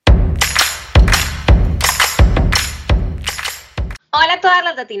Hola a todas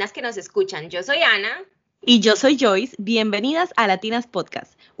las latinas que nos escuchan, yo soy Ana. Y yo soy Joyce, bienvenidas a Latinas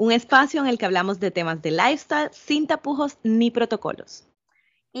Podcast, un espacio en el que hablamos de temas de lifestyle sin tapujos ni protocolos.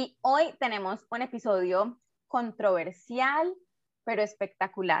 Y hoy tenemos un episodio controversial, pero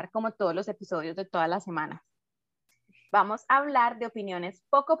espectacular, como todos los episodios de todas las semanas. Vamos a hablar de opiniones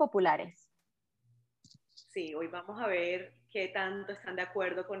poco populares. Sí, hoy vamos a ver qué tanto están de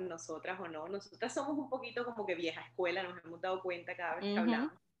acuerdo con nosotras o no. Nosotras somos un poquito como que vieja escuela, nos hemos dado cuenta cada vez que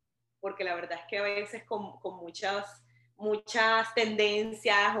hablamos, porque la verdad es que a veces con muchas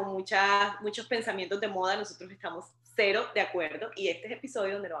tendencias o muchos pensamientos de moda nosotros estamos cero de acuerdo, y este es el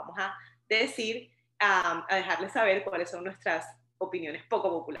episodio donde lo vamos a decir, a dejarles saber cuáles son nuestras opiniones poco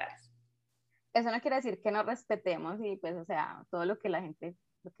populares. Eso no quiere decir que no respetemos y pues, o sea, todo lo que la gente,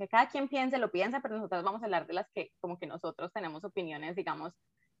 lo que cada quien piense, lo piensa, pero nosotros vamos a hablar de las que como que nosotros tenemos opiniones, digamos,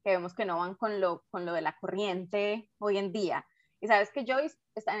 que vemos que no van con lo de la corriente hoy en día. Y sabes que yo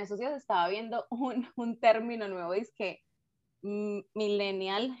en esos días estaba viendo un término nuevo, es que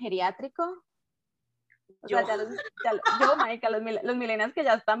millennial geriátrico. O sea, marica, los millennials que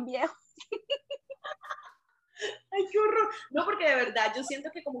ya están viejos. Ay, qué horror. No, porque de verdad yo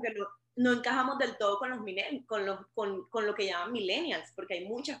siento que como que no encajamos del todo con con lo que llaman millennials, porque hay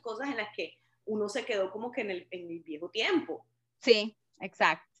muchas cosas en las que uno se quedó como que en el viejo tiempo. Sí,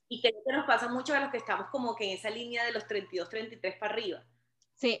 exacto. Y creo que nos pasa mucho a los que estamos como que en esa línea de los 32, 33 para arriba.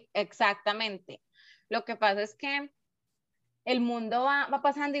 Sí, exactamente. Lo que pasa es que el mundo va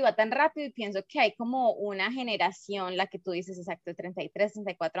pasando y va tan rápido, y pienso que hay como una generación, la que tú dices, exacto, de 33,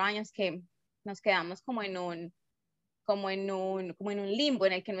 34 años, que nos quedamos como en un limbo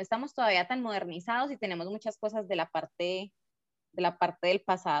en el que no estamos todavía tan modernizados y tenemos muchas cosas de la parte del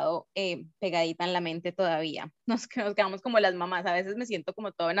pasado pegadita en la mente todavía. Nos quedamos como las mamás. A veces me siento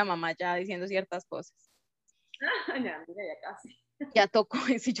como toda una mamá ya diciendo ciertas cosas. Ya, mira, ya casi. Ya tocó,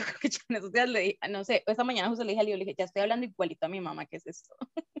 y sí, yo creo que ya en esos días le dije, no sé, esta mañana justo le dije a Leo, le dije, ya estoy hablando igualito a mi mamá, ¿qué es esto?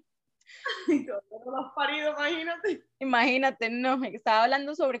 Y todo no lo has parido, imagínate. Imagínate, no, estaba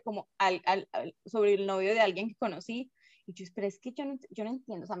hablando sobre como sobre el novio de alguien que conocí, y yo, pero es que yo no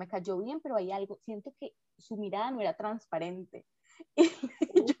entiendo, o sea, me cayó bien, pero hay algo, siento que su mirada no era transparente. Y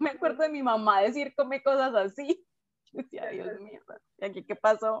yo me acuerdo de mi mamá decir come cosas así. Yo decía, Dios mío, ¿y aquí qué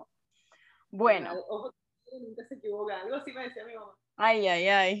pasó? Bueno. Ojo, nunca se equivoca, algo así me decía mi mamá.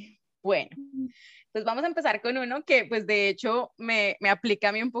 Ay. Bueno, pues vamos a empezar con uno que pues de hecho me aplica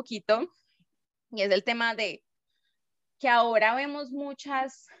a mí un poquito, y es el tema de que ahora vemos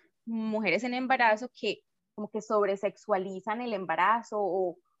muchas mujeres en embarazo que como que sobresexualizan el embarazo,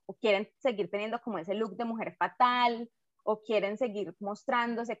 o quieren seguir teniendo como ese look de mujer fatal, o quieren seguir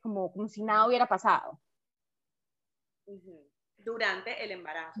mostrándose como si nada hubiera pasado. Durante el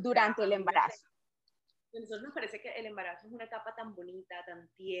embarazo. Durante el embarazo. A nosotros nos parece que el embarazo es una etapa tan bonita, tan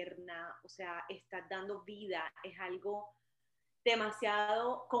tierna, o sea, estás dando vida, es algo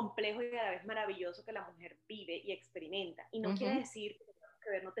demasiado complejo y a la vez maravilloso que la mujer vive y experimenta. Y no quiere decir que tenemos que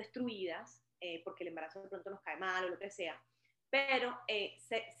vernos destruidas, porque el embarazo de pronto nos cae mal o lo que sea, pero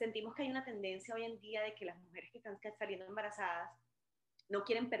sentimos que hay una tendencia hoy en día de que las mujeres que están saliendo embarazadas no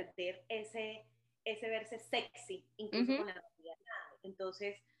quieren perder ese verse sexy, incluso con la naturalidad.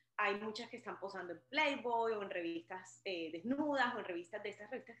 Entonces, hay muchas que están posando en Playboy o en revistas desnudas, o en revistas de estas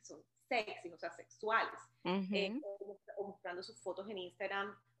revistas que son sexy, o sea, sexuales, o mostrando sus fotos en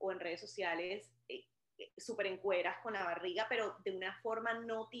Instagram o en redes sociales súper en cueras con la barriga, pero de una forma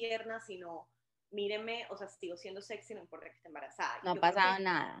no tierna, sino mírenme, o sea, sigo siendo sexy, no importa que esté embarazada. No ha pasado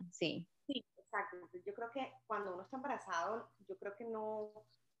nada, sí. Sí, exacto. Yo creo que cuando uno está embarazado, yo creo que no...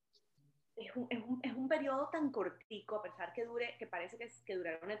 Es un periodo tan cortico, a pesar que parece que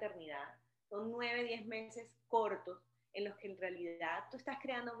durará una eternidad. Son 9, 10 meses cortos en los que en realidad tú estás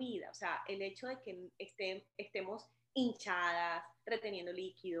creando vida. O sea, el hecho de que estemos hinchadas, reteniendo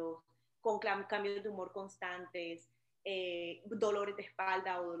líquidos, con cambios de humor constantes, dolores de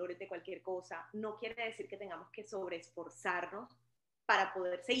espalda o dolores de cualquier cosa, no quiere decir que tengamos que sobreesforzarnos para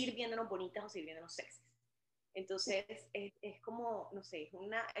poder seguir viéndonos bonitas o seguir viéndonos sexys. Entonces es como, no sé,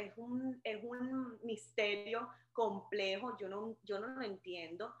 es un misterio complejo, yo no lo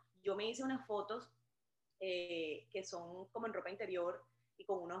entiendo. Yo me hice unas fotos que son como en ropa interior y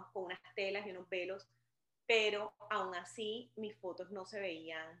con unas telas y unos velos, pero aún así mis fotos no se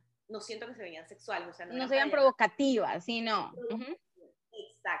veían, no siento que se veían sexuales, o sea, no se veían provocativas, sino.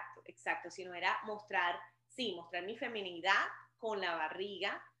 Exacto, sino era mostrar mi feminidad con la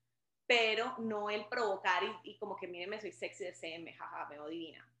barriga, pero no el provocar y como que mírenme, soy sexy de CM, jaja, me veo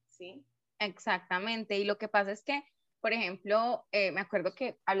divina, ¿sí? Exactamente, y lo que pasa es que Por ejemplo, me acuerdo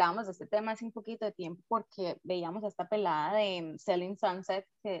que hablábamos de este tema hace un poquito de tiempo porque veíamos esta pelada de Selling Sunset,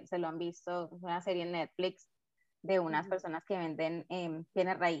 que se lo han visto, es una serie en Netflix de unas personas que venden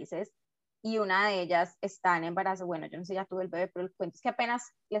bienes raíces, y una de ellas está en embarazo. Bueno, yo no sé, ya tuve el bebé, pero el cuento es que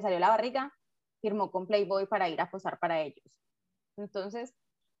apenas le salió la barriga, firmó con Playboy para ir a posar para ellos. Entonces,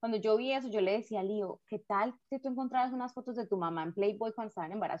 cuando yo vi eso, yo le decía a Lío, ¿qué tal si tú encontraras unas fotos de tu mamá en Playboy cuando estaba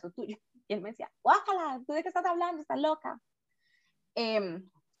en embarazo tuyo? Y él me decía, guácala, ¿tú de qué estás hablando? Estás loca. Eh,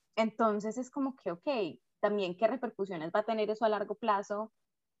 entonces es como que, ok, también qué repercusiones va a tener eso a largo plazo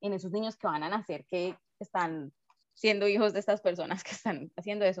en esos niños que van a nacer, que están siendo hijos de estas personas que están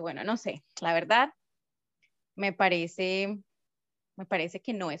haciendo eso. Bueno, no sé, la verdad me parece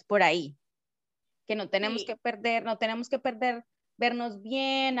que no es por ahí, que no tenemos Sí. que perder, vernos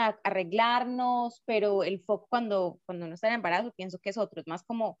bien, arreglarnos, pero el foco cuando uno está en embarazo, pienso que es otro, es más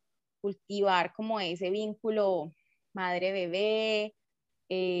como cultivar como ese vínculo madre-bebé,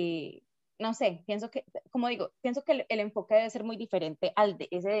 no sé, pienso que, como digo, pienso que el enfoque debe ser muy diferente al de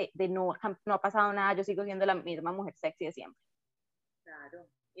ese de no, no ha pasado nada, yo sigo siendo la misma mujer sexy de siempre. Claro,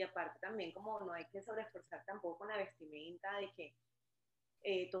 y aparte también como no hay que sobreesforzar tampoco con la vestimenta de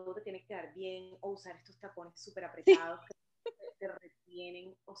que todo te tiene que quedar bien, o usar estos tacones súper apretados que te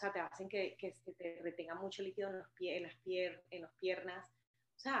retienen, o sea, te hacen que te retenga mucho líquido en los pies, en las piernas.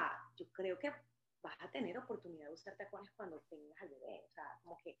 O sea, yo creo que vas a tener oportunidad de usar tacones cuando tengas al bebé. O sea,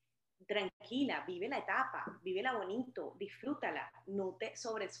 como que tranquila, vive la etapa, vívela bonito, disfrútala, no te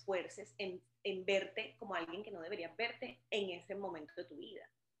sobreesfuerces en verte como alguien que no deberías verte en ese momento de tu vida.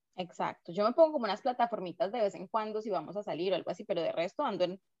 Exacto, yo me pongo como unas plataformitas de vez en cuando si vamos a salir o algo así, pero de resto ando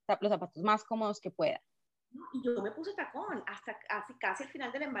en los zapatos más cómodos que pueda. Y yo me puse tacón hasta casi al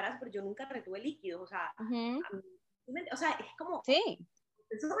final del embarazo, pero yo nunca retuve líquidos. O sea, o sea, es como, Sí,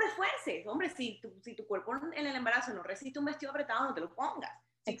 no sobreesfuerces. Hombre, si tu cuerpo en el embarazo no resiste un vestido apretado, no te lo pongas.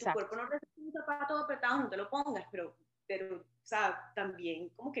 Si tu exacto. cuerpo no resiste un zapato apretado, no te lo pongas. Pero, o sea, también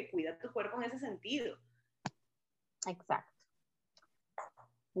como que cuida tu cuerpo en ese sentido. Exacto.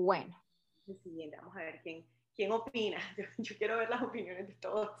 Bueno. El siguiente, vamos a ver quién opina. Yo quiero ver las opiniones de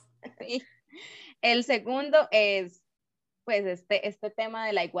todos. Sí. El segundo es, pues, este tema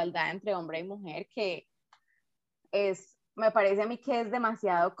de la igualdad entre hombre y mujer, que me parece a mí que es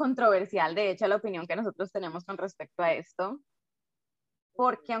demasiado controversial, de hecho, la opinión que nosotros tenemos con respecto a esto,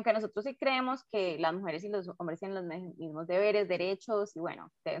 porque aunque nosotros sí creemos que las mujeres y los hombres tienen los mismos deberes, derechos, y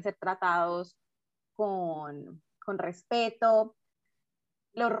bueno, deben ser tratados con respeto,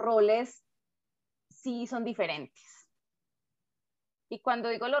 los roles sí son diferentes. Y cuando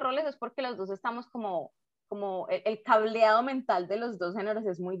digo los roles es porque los dos estamos como el cableado mental de los dos géneros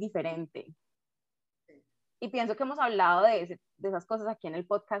es muy diferente. Y pienso que hemos hablado de esas cosas aquí en el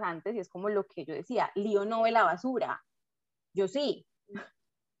podcast antes, y es como lo que yo decía, Lío no ve la basura, yo sí.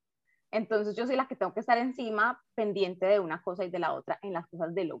 Entonces yo soy la que tengo que estar encima, pendiente de una cosa y de la otra en las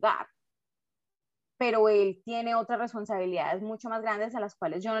cosas del hogar. Pero él tiene otras responsabilidades mucho más grandes a las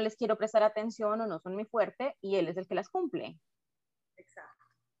cuales yo no les quiero prestar atención o no son muy fuerte, y él es el que las cumple. Exacto.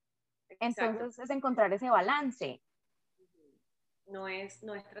 Entonces es encontrar ese balance. No es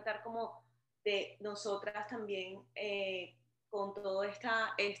tratar como de nosotras también con toda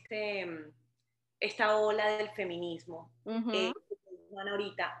esta ola del feminismo. Juana,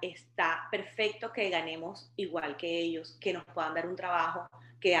 ahorita está perfecto que ganemos igual que ellos, que nos puedan dar un trabajo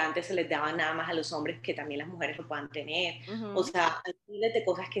que antes se les daba nada más a los hombres, que también las mujeres lo puedan tener. O sea, hay miles de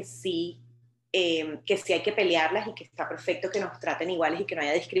cosas que sí hay que pelearlas, y que está perfecto que nos traten iguales y que no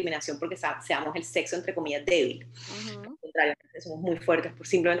haya discriminación porque seamos el sexo, entre comillas, débil. Al contrario, somos muy fuertes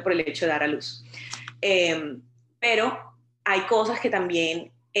simplemente por el hecho de dar a luz. Pero hay cosas que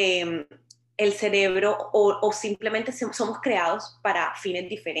también el cerebro o simplemente somos creados para fines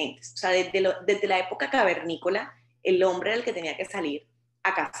diferentes. O sea, desde la época cavernícola, el hombre era el que tenía que salir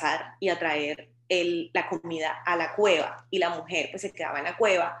a cazar y a traer la comida a la cueva, y la mujer pues se quedaba en la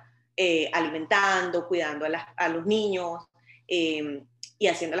cueva alimentando, cuidando a los niños y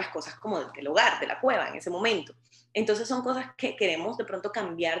haciendo las cosas como del hogar, de la cueva en ese momento. Entonces son cosas que queremos de pronto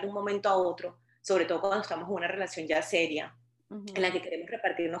cambiar de un momento a otro, sobre todo cuando estamos en una relación ya seria, en la que queremos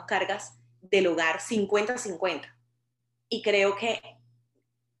repartirnos cargas del hogar 50-50. Y creo que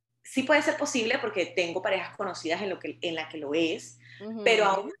sí puede ser posible porque tengo parejas conocidas en la que lo es, pero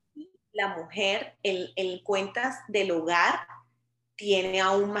aún así la mujer en cuentas del hogar tiene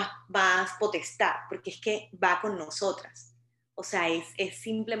aún más potestad, porque es que va con nosotras. O sea, es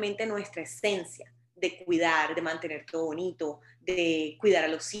simplemente nuestra esencia de cuidar, de mantener todo bonito, de cuidar a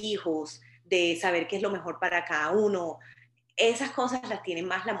los hijos, de saber qué es lo mejor para cada uno. Esas cosas las tiene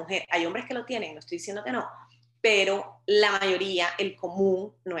más la mujer. Hay hombres que lo tienen, no estoy diciendo que no, pero la mayoría, el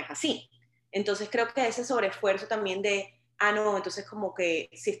común, no es así. Entonces creo que ese sobreesfuerzo también de, no, entonces como que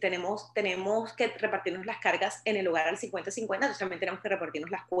si tenemos que repartirnos las cargas en el hogar al 50-50, entonces también tenemos que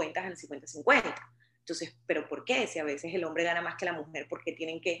repartirnos las cuentas al 50-50. Entonces, ¿pero por qué? Si a veces el hombre gana más que la mujer, ¿por qué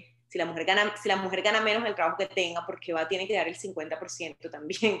tienen que, si la mujer gana menos el trabajo que tenga, ¿por qué tiene que dar el 50%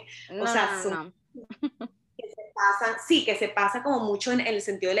 también? No, o sea, no. que se pasa como mucho en el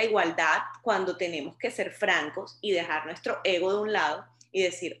sentido de la igualdad cuando tenemos que ser francos y dejar nuestro ego de un lado y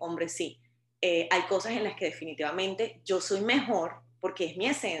decir, hombre, sí, hay cosas en las que definitivamente yo soy mejor porque es mi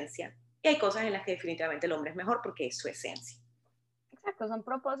esencia y hay cosas en las que definitivamente el hombre es mejor porque es su esencia. Exacto, son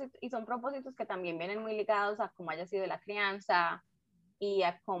propósitos que también vienen muy ligados a cómo haya sido la crianza y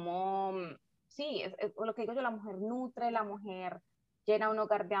a cómo, sí, es lo que digo yo, la mujer nutre, la mujer llena un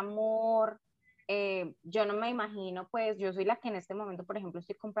hogar de amor. Yo no me imagino, pues yo soy la que en este momento, por ejemplo,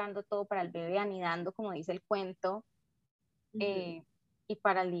 estoy comprando todo para el bebé, anidando, como dice el cuento, y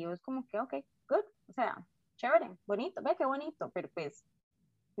para el lío es como que, ok, good, o sea, chévere, bonito, ve qué bonito, pero pues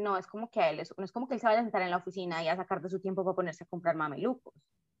no es como que no es como que él se vaya a sentar en la oficina y a sacar de su tiempo para ponerse a comprar mamelucos.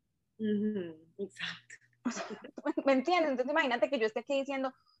 Exacto. ¿Me entiendes? Entonces imagínate que yo esté aquí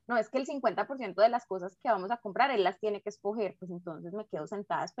diciendo, no, es que el 50% de las cosas que vamos a comprar, él las tiene que escoger, pues entonces me quedo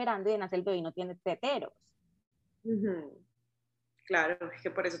sentada esperando y nace el bebé y no tiene teteros. Claro, es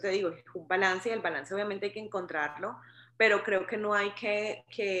que por eso te digo, es un balance y el balance obviamente hay que encontrarlo, pero creo que no hay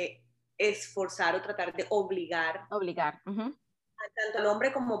que esforzar o tratar de obligar Obligar. tanto al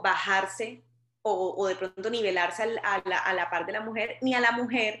hombre como bajarse o de pronto nivelarse a la par de la mujer, ni a la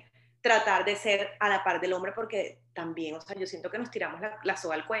mujer tratar de ser a la par del hombre, porque también, o sea, yo siento que nos tiramos la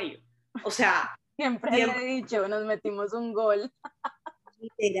soga al cuello. O sea, Siempre le he dicho, nos metimos un gol.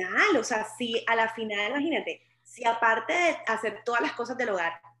 literal, o sea, si a la final, imagínate, si aparte de hacer todas las cosas del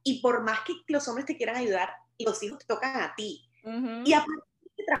hogar, y por más que los hombres te quieran ayudar, los hijos te tocan a ti, y aparte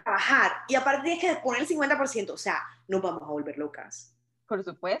tienes que trabajar, y aparte tienes que poner el 50%, o sea, nos vamos a volver locas. Por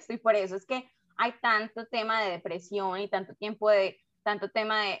supuesto, y por eso es que hay tanto tema de depresión y tanto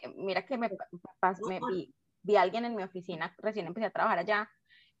tema de, mira que vi a alguien en mi oficina, recién empecé a trabajar allá,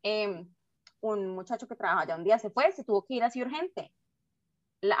 un muchacho que trabaja allá un día se tuvo que ir así urgente.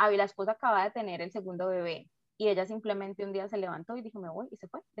 La esposa acaba de tener el segundo bebé y ella simplemente un día se levantó y dijo, me voy, y se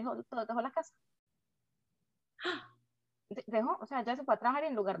fue, dejó la casa. Dejó, o sea, ya se fue a trabajar y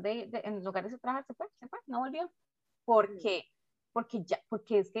en lugar de trabajar se fue, no volvió. ¿Por qué?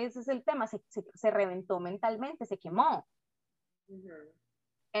 Porque es que ese es el tema, se reventó mentalmente, se quemó.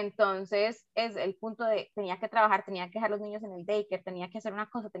 Entonces, es el punto de, tenía que trabajar, tenía que dejar los niños en el daycare, tenía que hacer una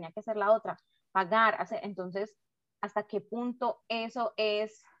cosa, tenía que hacer la otra, pagar, entonces, ¿hasta qué punto eso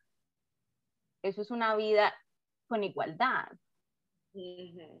es una vida con igualdad?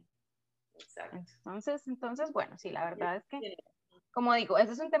 Exacto. Entonces, bueno, sí, la verdad es que, como digo,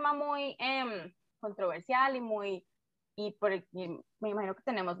 ese es un tema muy controversial y me imagino que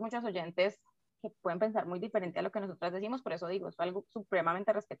tenemos muchos oyentes que pueden pensar muy diferente a lo que nosotros decimos, por eso digo, es algo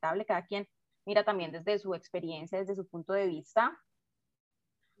supremamente respetable, cada quien mira también desde su experiencia, desde su punto de vista,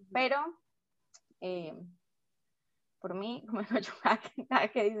 pero por mí, como digo yo, cada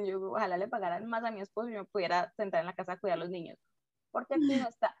que digo yo, ojalá le pagaran más a mi esposo y yo pudiera sentar en la casa a cuidar a los niños, porque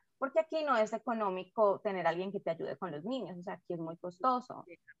aquí no es económico tener a alguien que te ayude con los niños, o sea, aquí es muy costoso.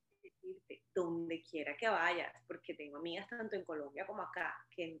 Donde quiera que vayas, porque tengo amigas tanto en Colombia como acá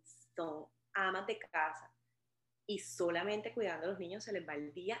que son amas de casa y solamente cuidando a los niños se les va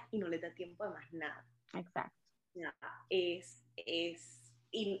el día y no les da tiempo de más nada. Exacto. Nada. Y es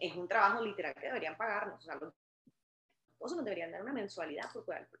un trabajo literal que deberían pagarnos, o sea, los esposos nos deberían dar una mensualidad por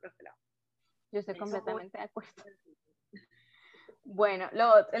cuidar los pelados. Yo estoy completamente de acuerdo. Bueno,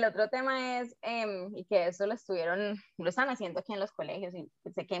 el otro tema es, y que eso lo están haciendo aquí en los colegios, y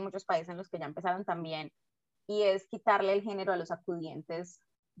sé que hay muchos países en los que ya empezaron también, y es quitarle el género a los acudientes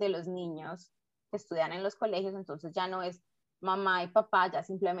de los niños que estudian en los colegios, entonces ya no es mamá y papá, ya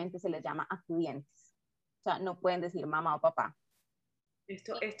simplemente se les llama acudientes. O sea, no pueden decir mamá o papá.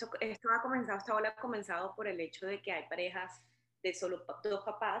 Esta ola ha comenzado por el hecho de que hay parejas de solo dos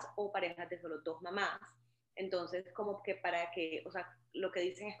papás o parejas de solo dos mamás. Entonces, como que o sea, lo que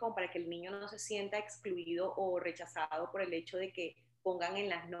dicen es como para que el niño no se sienta excluido o rechazado por el hecho de que pongan en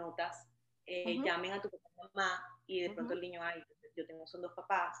las notas, llamen a tu papá y mamá, y de pronto el niño, son dos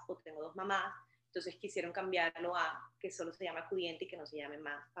papás o tengo dos mamás. Entonces quisieron cambiarlo a que solo se llame acudiente y que no se llame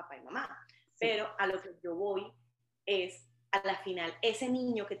más papá y mamá. Sí. Pero a lo que yo voy es a la final ese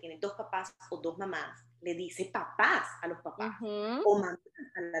niño que tiene 2 papás o 2 mamás, le dice papás a los papás, o mamás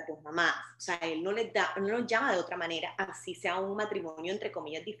a las 2 mamás. O sea, él no los llama de otra manera, así sea un matrimonio, entre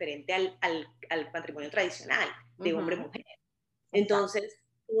comillas, diferente al matrimonio tradicional, de hombre-mujer. Entonces,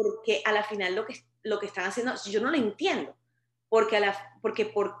 porque a la final lo que están haciendo, yo no lo entiendo. Porque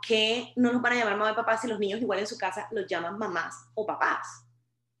 ¿por qué no nos van a llamar mamá y papá si los niños igual en su casa los llaman mamás o papás?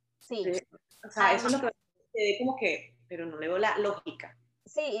 Sí. O sea, eso es lo que me ve como que, pero no le veo la lógica.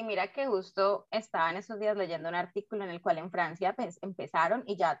 Sí, y mira que justo estaba en esos días leyendo un artículo en el cual en Francia pues, empezaron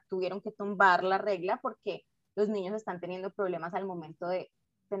y ya tuvieron que tumbar la regla porque los niños están teniendo problemas al momento de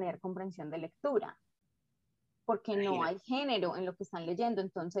tener comprensión de lectura, porque no hay género en lo que están leyendo,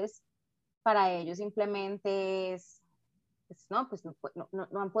 entonces para ellos simplemente es, pues,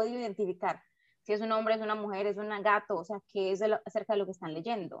 no han podido identificar si es un hombre, es una mujer, es un gato, o sea, qué es acerca de lo que están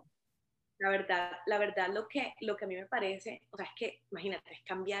leyendo. La verdad lo que a mí me parece, o sea, es que, imagínate, es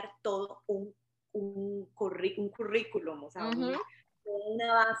cambiar todo un currículum, o sea,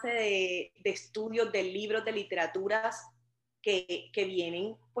 una base de estudios, de libros, de literaturas que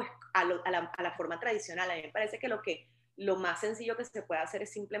vienen, pues, a la forma tradicional. A mí me parece que lo más sencillo que se puede hacer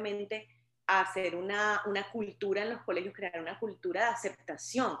es simplemente hacer una cultura en los colegios, crear una cultura de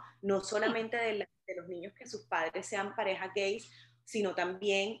aceptación, no solamente de los niños que sus padres sean parejas gays, sino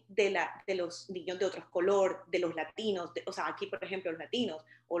también de los niños de otro color, de los latinos, o sea, aquí por ejemplo los latinos,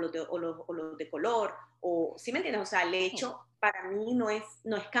 o los de color, o, ¿sí me entiendes? O sea, el hecho para mí no es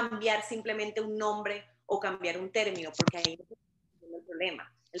cambiar simplemente un nombre o cambiar un término, porque ahí no es el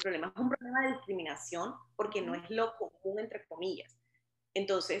problema. El problema es un problema de discriminación, porque no es lo común, entre comillas.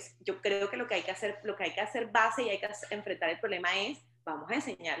 Entonces, yo creo que lo que hay que hacer base y hay que enfrentar el problema es, vamos a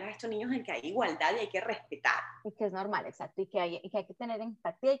enseñarles a estos niños en que hay igualdad y hay que respetar. Y que es normal, exacto, y que hay que tener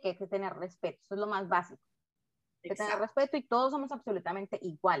empatía y que hay que tener respeto, eso es lo más básico. Hay que tener respeto y todos somos absolutamente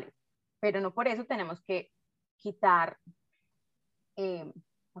iguales, pero no por eso tenemos que quitar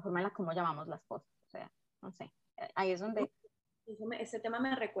la forma en la como llamamos las cosas, o sea, no sé, ahí es donde... Ese tema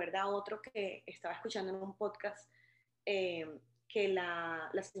me recuerda a otro que estaba escuchando en un podcast, que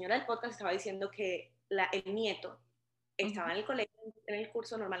la señora del podcast estaba diciendo que el nieto estaba en el colegio, en el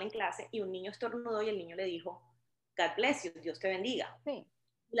curso normal en clase, y un niño estornudó y el niño le dijo, God bless you, Dios te bendiga. Sí.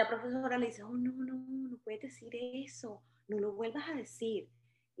 Y la profesora le dice, oh, no puedes decir eso, no lo vuelvas a decir.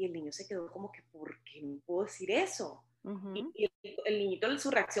 Y el niño se quedó como que, ¿por qué no puedo decir eso? Y el niñito, su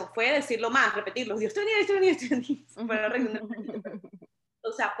reacción fue decirlo más, repetirlo, Dios te bendiga, Dios te bendiga, Dios te bendiga.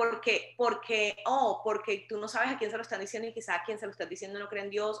 O sea, porque tú no sabes a quién se lo están diciendo y quizás a quien se lo estás diciendo no cree en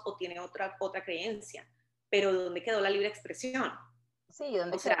Dios o tiene otra creencia. Pero ¿dónde quedó la libre expresión? Sí,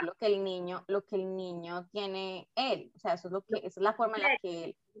 donde quedó lo que el niño tiene él. O sea, esa es la forma en la que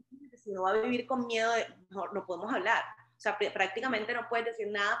él... Si no va a vivir con miedo, no podemos hablar. O sea, prácticamente no puedes decir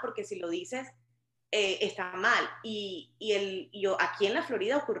nada porque si lo dices, está mal. Aquí en la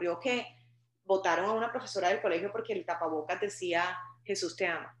Florida ocurrió que votaron a una profesora del colegio porque el tapabocas decía Jesús te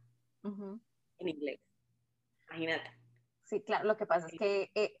ama, en inglés. Imagínate. Sí, claro, lo que pasa es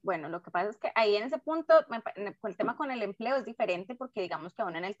que, ahí en ese punto, el tema con el empleo es diferente porque digamos que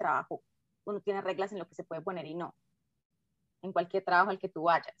aún en el trabajo uno tiene reglas en lo que se puede poner y no, en cualquier trabajo al que tú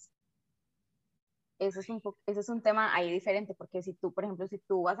vayas. Ese es un tema ahí diferente, porque si tú, por ejemplo, si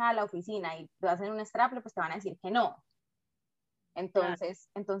tú vas a la oficina y te vas a hacer un straple, pues te van a decir que no. Entonces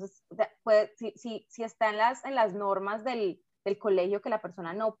si está en las normas del colegio que la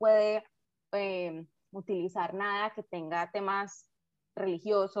persona no puede utilizar nada que tenga temas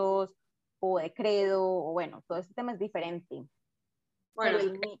religiosos o de credo, o bueno, todo este tema es diferente. Bueno,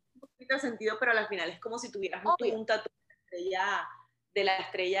 tiene un poquito de sentido, pero al final es como si tuvieras un tatuaje de la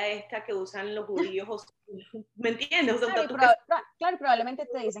estrella esta que usan los judíos, ¿me entiendes? O sea, claro, probablemente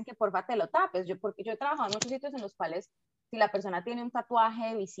te dicen que porfa te lo tapes, porque yo he trabajado en muchos sitios en los cuales si la persona tiene un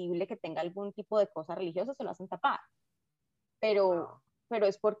tatuaje visible que tenga algún tipo de cosa religiosa, se lo hacen tapar. Pero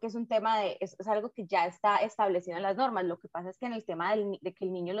es porque es un tema es algo que ya está establecido en las normas. Lo que pasa es que en el tema de que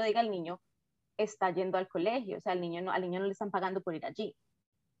el niño lo diga, el niño está yendo al colegio, o sea, al niño no le están pagando por ir allí.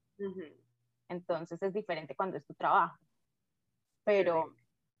 Entonces es diferente cuando es tu trabajo. Pero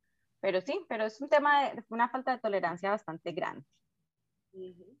sí, pero es un tema de una falta de tolerancia bastante grande.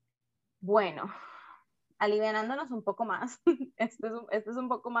 Bueno, alivianándonos un poco más, esto es un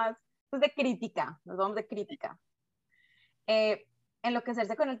poco más de crítica, nos vamos de crítica.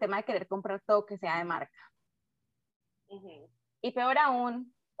 Enloquecerse con el tema de querer comprar todo que sea de marca. Y peor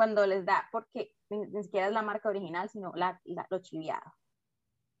aún, cuando les da, porque ni siquiera es la marca original, sino lo chiviado.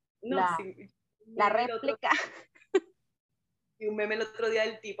 La réplica. vi un meme el otro día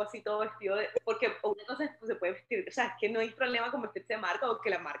del tipo así todo vestido porque una cosa es, pues, se puede vestir, o sea, es que no hay problema con vestirse de marca o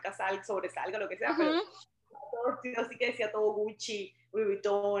que la marca sobresalga, lo que sea, pero todo vestido así que decía todo Gucci, Louis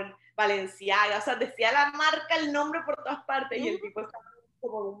Vuitton, Balenciaga, o sea, decía la marca, el nombre por todas partes, y el tipo estaba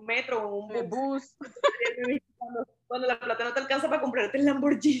como en un metro o en un bus. Cuando la plata no te alcanza para comprarte el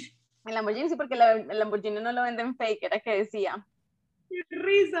Lamborghini. El Lamborghini sí, porque el Lamborghini no lo venden fake, era que decía. ¡Qué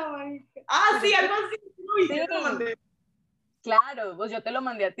risa, man! Ah, sí, algo así. Uy, sí. Te lo mandé. Claro, pues yo te lo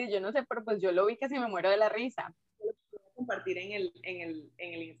mandé a ti, yo no sé, pero pues yo lo vi que si me muero de la risa. Lo voy a compartir en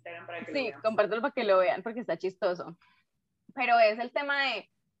el Instagram para que lo vean. Sí, compártelo para que lo vean, porque está chistoso. Pero es el tema de,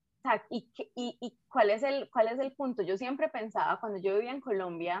 o sea, y cuál es el punto. Yo siempre pensaba, cuando yo vivía en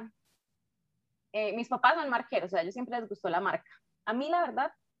Colombia, mis papás son marqueros, o sea, a ellos siempre les gustó la marca. A mí, la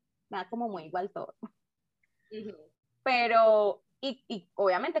verdad, me da como muy igual todo. Pero, y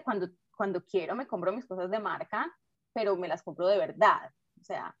obviamente cuando quiero me compro mis cosas de marca, pero me las compro de verdad. O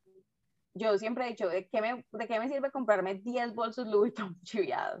sea, yo siempre he dicho, ¿de qué me sirve comprarme 10 bolsos Louis Vuitton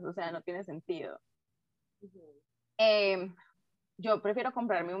chiviados? O sea, no tiene sentido. Yo prefiero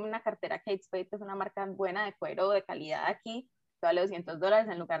comprarme una cartera Kate Spade, que es una marca buena de cuero de calidad aquí, que vale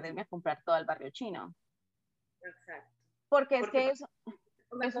 $200, en lugar de irme a comprar todo al barrio chino. Exacto. Porque es que eso...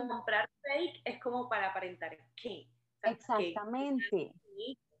 comprar fake es como para aparentar que. O sea, exactamente.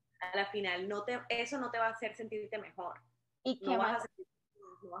 Que a la final eso no te va a hacer sentirte mejor. ¿Y no vas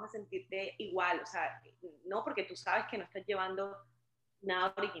a sentirte igual, o sea, no, porque tú sabes que no estás llevando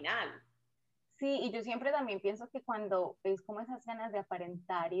nada original. Sí, y yo siempre también pienso que cuando ves como esas ganas de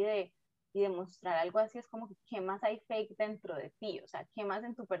aparentar y de mostrar algo así, es como que qué más hay fake dentro de ti, o sea, qué más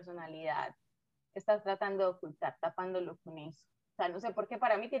en tu personalidad estás tratando de ocultar, tapándolo con eso. O sea, no sé por qué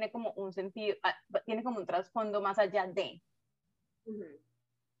para mí tiene como un sentido, tiene como un trasfondo más allá de.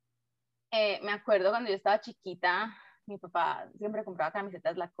 Me acuerdo cuando yo estaba chiquita, mi papá siempre compraba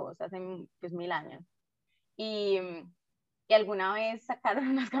camisetas Lacoste hace pues 1000 años. Y alguna vez sacaron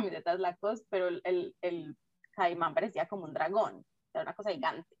unas camisetas Lacoste, pero el caimán parecía como un dragón, era una cosa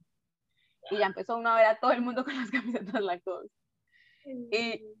gigante. Y ya empezó uno a ver a todo el mundo con las camisetas Lacoste.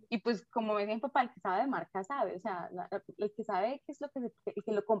 Y pues como me decía mi papá, el que sabe de marca sabe, o sea, el que sabe qué es lo que, el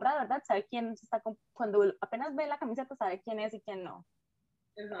que lo compra de verdad sabe quién está, cuando apenas ve la camiseta sabe quién es y quién no.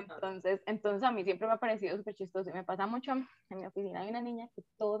 Entonces a mí siempre me ha parecido súper chistoso y me pasa mucho. En mi oficina hay una niña que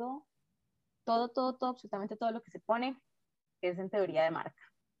todo, absolutamente todo lo que se pone es en teoría de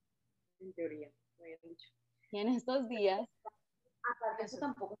marca. En teoría, me habían dicho. Y en estos días... Aparte, eso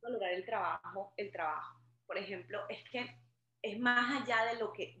tampoco es valorar el trabajo. Por ejemplo, es que es más allá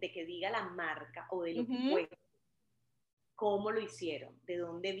de que diga la marca o de lo que cuesta, cómo lo hicieron, de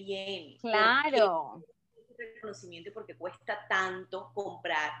dónde viene. Claro. Reconocimiento y porque cuesta tanto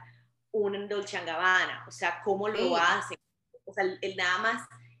comprar un Dolce & Gabbana, o sea, cómo lo hacen, o sea, nada más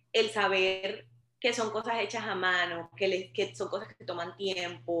el saber que son cosas hechas a mano, que son cosas que toman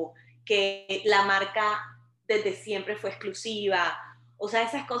tiempo, que la marca desde siempre fue exclusiva, o sea,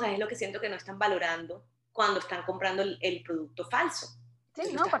 esas cosas es lo que siento que no están valorando cuando están comprando el producto falso.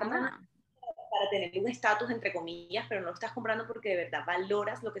 Sí, no, para nada. Para tener un estatus entre comillas, pero no lo estás comprando porque de verdad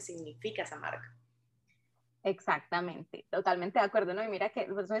valoras lo que significa esa marca. Exactamente, totalmente de acuerdo, ¿no? Y mira que,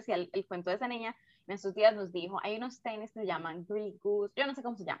 por eso decía, el cuento de esa niña, en estos días nos dijo, hay unos tenis que se llaman Grey Goose, yo no sé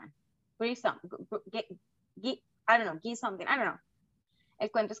cómo se llaman, Grey something, I don't know, Gee something, I don't know. El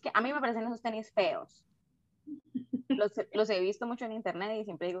cuento es que a mí me parecen esos tenis feos. Los he visto mucho en internet y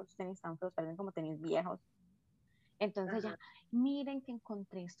siempre digo, estos tenis están feos, parecen como tenis viejos. Entonces ella, miren que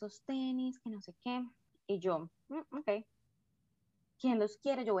encontré estos tenis, que no sé qué, y yo, ok, ¿quién los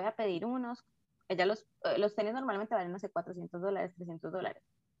quiere? Yo voy a pedir unos. Ella los tenis normalmente valen, no sé, $400, $300.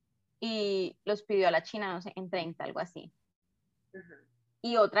 Y los pidió a la china, no sé, en 30, algo así.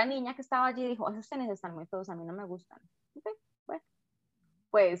 Y otra niña que estaba allí dijo, esos tenis están muy feos, a mí no me gustan. Okay, bueno.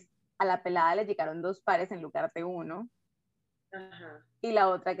 Pues a la pelada le llegaron 2 pares en lugar de 1. Y la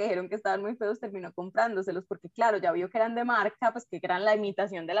otra que dijeron que estaban muy feos terminó comprándoselos porque claro, ya vio que eran de marca, pues que eran la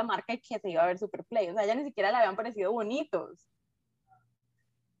imitación de la marca y que se iba a ver super play. O sea, ya ni siquiera le habían parecido bonitos.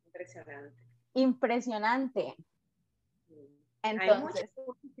 Impresionante. Entonces, hay muchas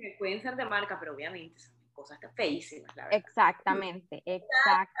cosas que pueden ser de marca, pero obviamente son cosas feísimas, la verdad. Exactamente.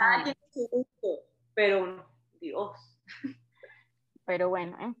 Pero, Dios. Pero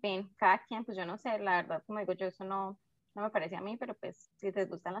bueno, en fin, cada quien, pues yo no sé, la verdad, como digo yo, eso no me parece a mí, pero pues si te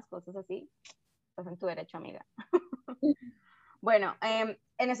gustan las cosas así, pues en tu derecho, amiga. Bueno, en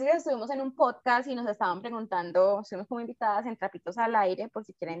ese día estuvimos en un podcast y nos estaban preguntando, estuvimos como invitadas en Trapitos al Aire, por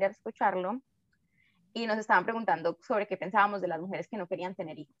si quieren ir a escucharlo, y nos estaban preguntando sobre qué pensábamos de las mujeres que no querían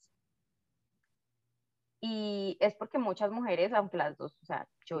tener hijos. Y es porque muchas mujeres, aunque las dos, o sea,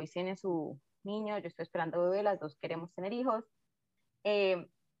 Joyce tiene su niño, yo estoy esperando bebé, las dos queremos tener hijos, eh,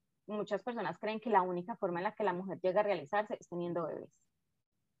 muchas personas creen que la única forma en la que la mujer llega a realizarse es teniendo bebés.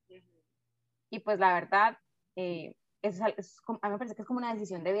 Y pues la verdad, a mí me parece que es como una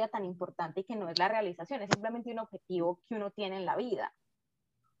decisión de vida tan importante y que no es la realización, es simplemente un objetivo que uno tiene en la vida,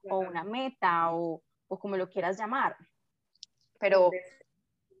 o una meta, o como lo quieras llamar, pero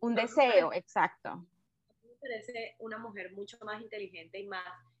un deseo, exacto. Me parece una mujer mucho más inteligente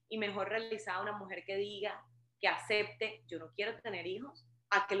y mejor realizada, una mujer que diga, que acepte, yo no quiero tener hijos,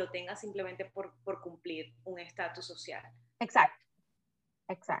 a que lo tenga simplemente por cumplir un estatus social. Exacto,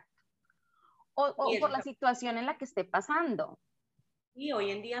 exacto. O Y por la situación en la que esté pasando. y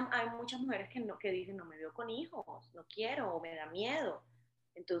hoy en día hay muchas mujeres que dicen, no me veo con hijos, no quiero, o me da miedo.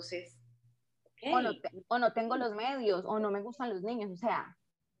 Entonces, okay. O no tengo los medios, o no me gustan los niños, o sea,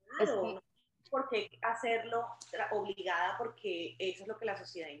 Claro, es que... no hay por qué hacerlo obligada porque eso es lo que la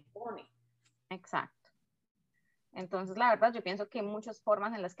sociedad impone. Exacto. Entonces, la verdad, yo pienso que hay muchas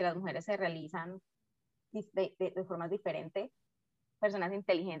formas en las que las mujeres se realizan de formas diferentes. Personas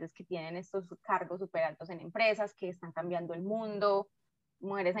inteligentes que tienen estos cargos súper altos en empresas, que están cambiando el mundo,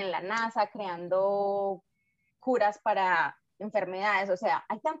 mujeres en la NASA creando curas para enfermedades, o sea,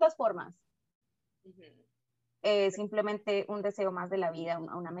 hay tantas formas. Simplemente un deseo más de la vida,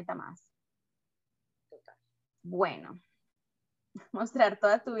 una meta más. Total. Bueno, mostrar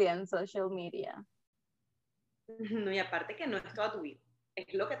toda tu vida en social media. No, y aparte que no es toda tu vida,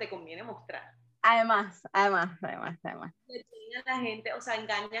 es lo que te conviene mostrar. Además. A la gente, o sea,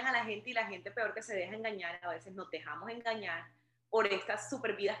 engañan a la gente y la gente peor que se deja engañar, a veces nos dejamos engañar por estas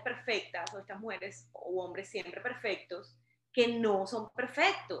super vidas perfectas o estas mujeres o hombres siempre perfectos que no son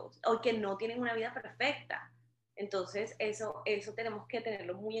perfectos o que no tienen una vida perfecta. Entonces, eso tenemos que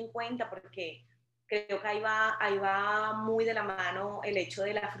tenerlo muy en cuenta porque creo que ahí va muy de la mano el hecho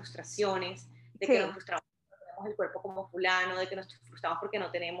de las frustraciones, de que nos frustramos porque no tenemos el cuerpo como fulano, de que nos frustramos porque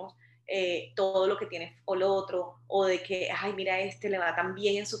no tenemos todo lo que tiene o lo otro, o de que, ay, mira, este le va tan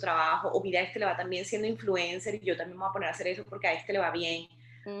bien en su trabajo, o mira, este le va tan bien siendo influencer, y yo también me voy a poner a hacer eso porque a este le va bien.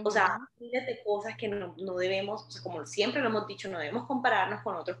 O sea, miles de cosas que no debemos, o sea, como siempre lo hemos dicho, no debemos compararnos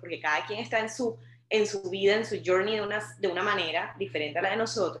con otros porque cada quien está en su vida, en su journey de una manera diferente a la de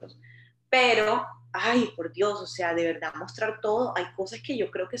nosotros. Pero, ay, por Dios, o sea, de verdad mostrar todo, hay cosas que yo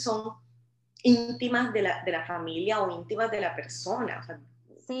creo que son íntimas de la familia o íntimas de la persona, o sea,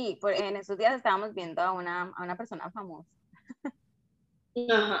 Sí, en esos días estábamos viendo a una persona famosa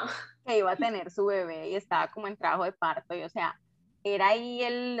ajá, que iba a tener su bebé y estaba como en trabajo de parto, y o sea, era ahí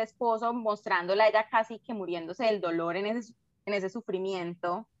el esposo mostrándola a ella casi que muriéndose del dolor en ese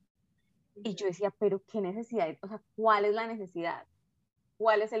sufrimiento, y yo decía, pero qué necesidad, o sea, ¿cuál es la necesidad?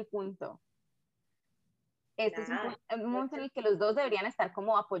 ¿Cuál es el punto? Este es un momento en el que los dos deberían estar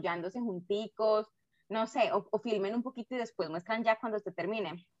como apoyándose junticos, no sé, o filmen un poquito y después muestran ya cuando se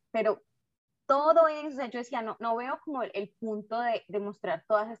termine, pero todo eso, o sea, yo decía, no veo como el punto de mostrar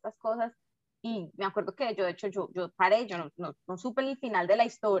todas estas cosas, y me acuerdo que yo, de hecho, yo paré, yo no supe el final de la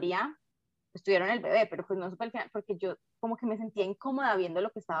historia, estuvieron el bebé, pero pues no supe el final, porque yo como que me sentía incómoda viendo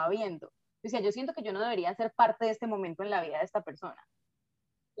lo que estaba viendo. O sea, yo siento que yo no debería ser parte de este momento en la vida de esta persona.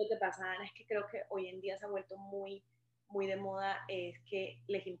 Lo que pasa, Ana, es que creo que hoy en día se ha vuelto muy, muy de moda, es que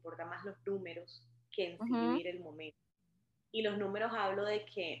les importan más los números que en sí vivir el momento. Y los números hablo de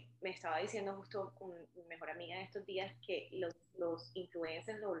que me estaba diciendo justo mi mejor amiga en estos días que los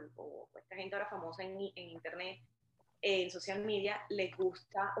influencers o esta gente ahora famosa en internet, en social media, les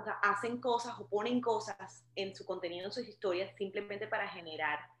gusta, o sea, hacen cosas o ponen cosas en su contenido, en sus historias, simplemente para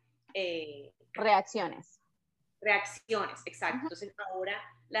generar reacciones. Reacciones, exacto. Entonces ahora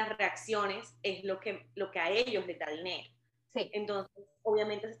las reacciones es lo que a ellos les da dinero. Sí. Entonces,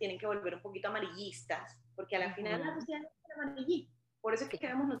 obviamente se tienen que volver un poquito amarillistas, porque a la final la sociedad es amarillista, por eso es que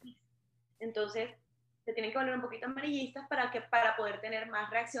queremos noticias. Entonces, se tienen que volver un poquito amarillistas para poder tener más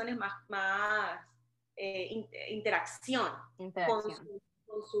reacciones, más interacción.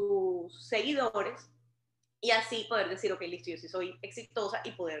 Con sus seguidores, y así poder decir, ok, listo, yo sí soy exitosa,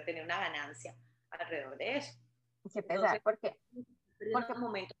 y poder tener una ganancia alrededor de eso. Qué pesar, porque un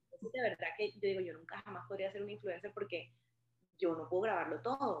momento, de verdad que yo digo, yo nunca jamás podría ser un influencer porque yo no puedo grabarlo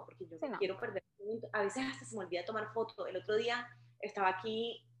todo, porque yo no quiero perder momento. A veces hasta se me olvida tomar fotos. El otro día estaba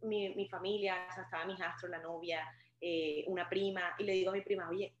aquí mi familia, o sea, estaba mi hijastro, la novia, una prima, y le digo a mi prima,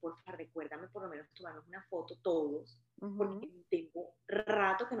 oye, porfa, recuérdame por lo menos tomarnos una foto todos, porque tengo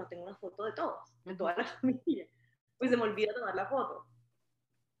rato que no tengo una foto de todos, de toda la familia. Pues se me olvida tomar la foto.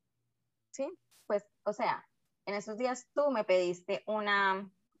 Sí, pues, o sea, en esos días tú me pediste una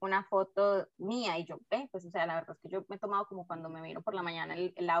una foto mía y yo, pues, o sea, la verdad es que yo me he tomado como cuando me miro por la mañana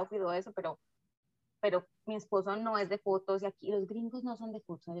el outfit o eso, pero mi esposo no es de fotos y aquí los gringos no son de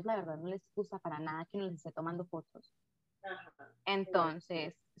fotos, a ellos la verdad no les gusta para nada que uno les esté tomando fotos. Ajá.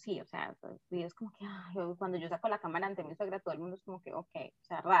 Entonces, sí, o sea, pues, y es como que cuando yo saco la cámara ante mi suegra, todo el mundo es como que, ok, o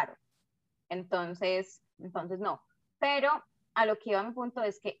sea, raro. Entonces no. Pero a lo que iba mi punto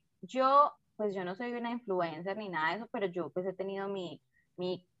es que pues yo no soy una influencer ni nada de eso, pero yo pues he tenido mi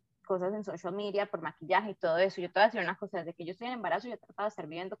cosas en social media por maquillaje y todo eso. Yo te voy a decir una cosa, desde que yo estoy en embarazo, yo he tratado de estar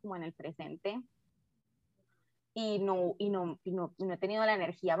viviendo como en el presente y no he tenido la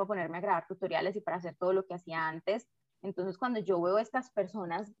energía para ponerme a grabar tutoriales y para hacer todo lo que hacía antes. Entonces, cuando yo veo a estas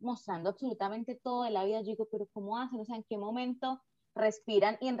personas mostrando absolutamente todo de la vida, yo digo, pero ¿cómo hacen? O sea, ¿en qué momento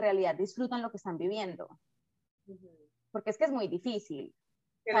respiran y en realidad disfrutan lo que están viviendo? Porque es que es muy difícil.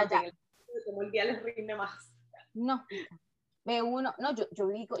 Que O sea, no tengan como el día les rinde más. no, ve uno, no, yo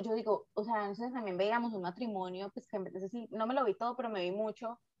digo, o sea, entonces también veíamos un matrimonio, pues que no me lo vi todo, pero me vi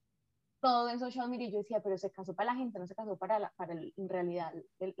mucho, todo en social media, y yo decía, pero se casó para la gente, no se casó en realidad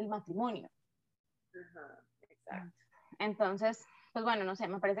el matrimonio. Ajá, exacto. Entonces, pues bueno, no sé,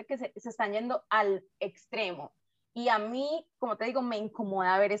 me parece que se están yendo al extremo. Y a mí, como te digo, me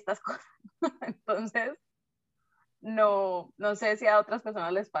incomoda ver estas cosas. Entonces, no sé si a otras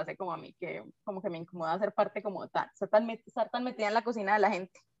personas les pase como a mí, que como que me incomoda ser parte como tal, estar tan metida en la cocina de la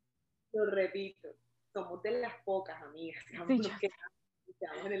gente. Lo repito, somos de las pocas amigas, digamos, Sí, los que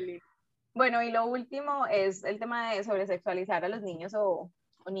estamos en el límite. bueno, y lo último es el tema de sobresexualizar a los niños o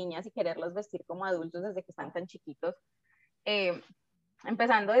niñas y quererlos vestir como adultos desde que están tan chiquitos.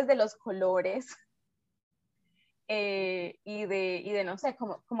 Empezando desde los colores y de no sé,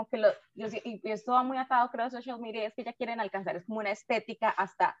 como que y esto va muy atado, creo, a social media, es que ya quieren alcanzar, es como una estética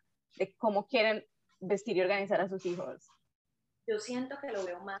hasta de cómo quieren vestir y organizar a sus hijos. Yo siento que lo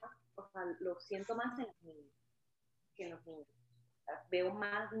veo más, o sea, lo siento más en las niñas que en los niños. O sea, veo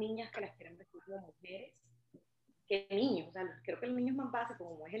más niñas que las quieren vestir como mujeres que niños. O sea, creo que el niño es más básico,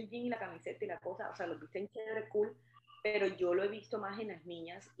 como es el jean y la camiseta y la cosa, o sea, los visten chévere, cool, pero yo lo he visto más en las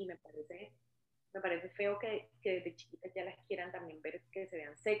niñas y me parece feo que desde chiquitas ya las quieran también ver, que se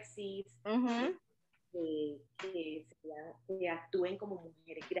vean sexys, que actúen como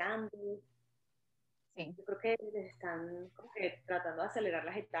mujeres grandes. Sí. Yo creo que están como que tratando de acelerar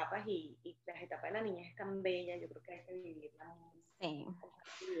las etapas y las etapas de la niña es tan bella, yo creo que hay que vivirla muy, Sí.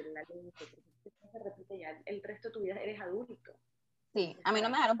 vivirla lento, porque se repite ya el resto de tu vida eres adulto. Sí, a mí no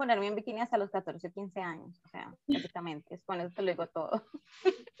me dejaron ponerme en bikini hasta los 14 o 15 años, o sea, básicamente, con eso te lo digo todo.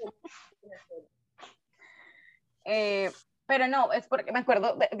 Pero no, es porque me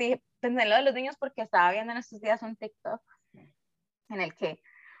acuerdo, pensé en lo de los niños porque estaba viendo en estos días un TikTok en el que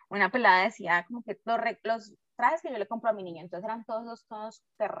una pelada decía como que los trajes que yo le compro a mi niña, entonces eran todos los tonos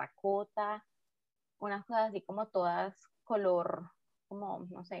terracota, unas cosas así como todas color, como,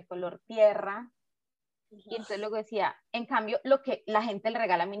 no sé, color tierra. Y entonces luego decía, en cambio, lo que la gente le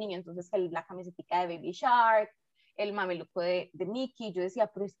regala a mi niño, entonces la camiseta de Baby Shark, el mameluco de Mickey, yo decía,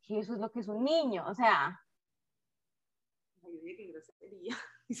 pero es que eso es lo que es un niño, o sea. Ay, yo dije que grosería.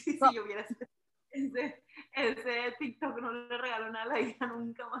 Si yo viera ese TikTok, no le regalo nada a la hija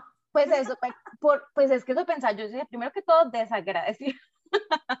nunca más. Pues eso, pues es que eso pensaba, yo decía, primero que todo, desagradecido.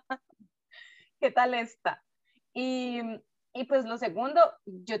 ¿Qué tal está? Y pues lo segundo,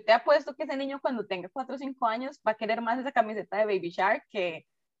 yo te apuesto que ese niño cuando tenga 4 o 5 años va a querer más esa camiseta de Baby Shark que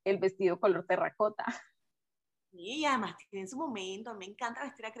el vestido color terracota. Sí, y además tiene su momento. A mí me encanta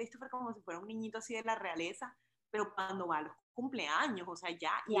vestir a Christopher como si fuera un niñito así de la realeza, pero cuando va a los cumpleaños, o sea,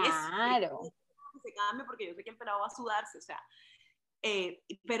 ya, Claro. y es que se cambie porque yo sé que el pelado va a sudarse, o sea,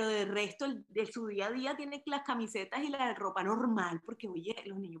 pero de resto de su día a día tiene las camisetas y la ropa normal, porque oye,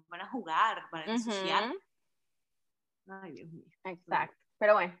 los niños van a jugar, van a ensuciar. Ay, Dios mío. Exacto.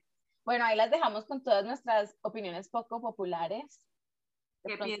 Pero bueno, ahí las dejamos con todas nuestras opiniones poco populares.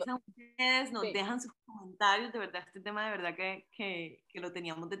 ¿Qué piensan ustedes? Nos Sí. dejan sus comentarios. De verdad, este tema de verdad que lo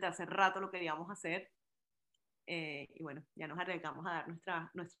teníamos desde hace rato, lo queríamos hacer. Y bueno, ya nos arriesgamos a dar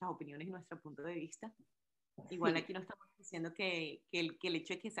nuestras opiniones y nuestro punto de vista. Igual aquí no estamos diciendo que el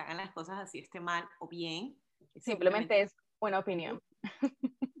hecho de que se hagan las cosas así esté mal o bien. Simplemente es una opinión.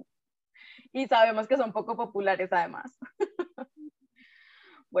 Y sabemos que son poco populares además.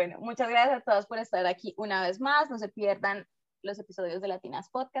 Bueno, muchas gracias a todos por estar aquí una vez más. No se pierdan los episodios de Latinas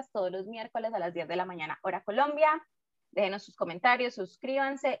Podcast todos los miércoles a las 10 de la mañana, hora Colombia. Déjenos sus comentarios,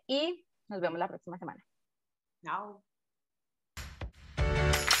 suscríbanse y nos vemos la próxima semana. Chao.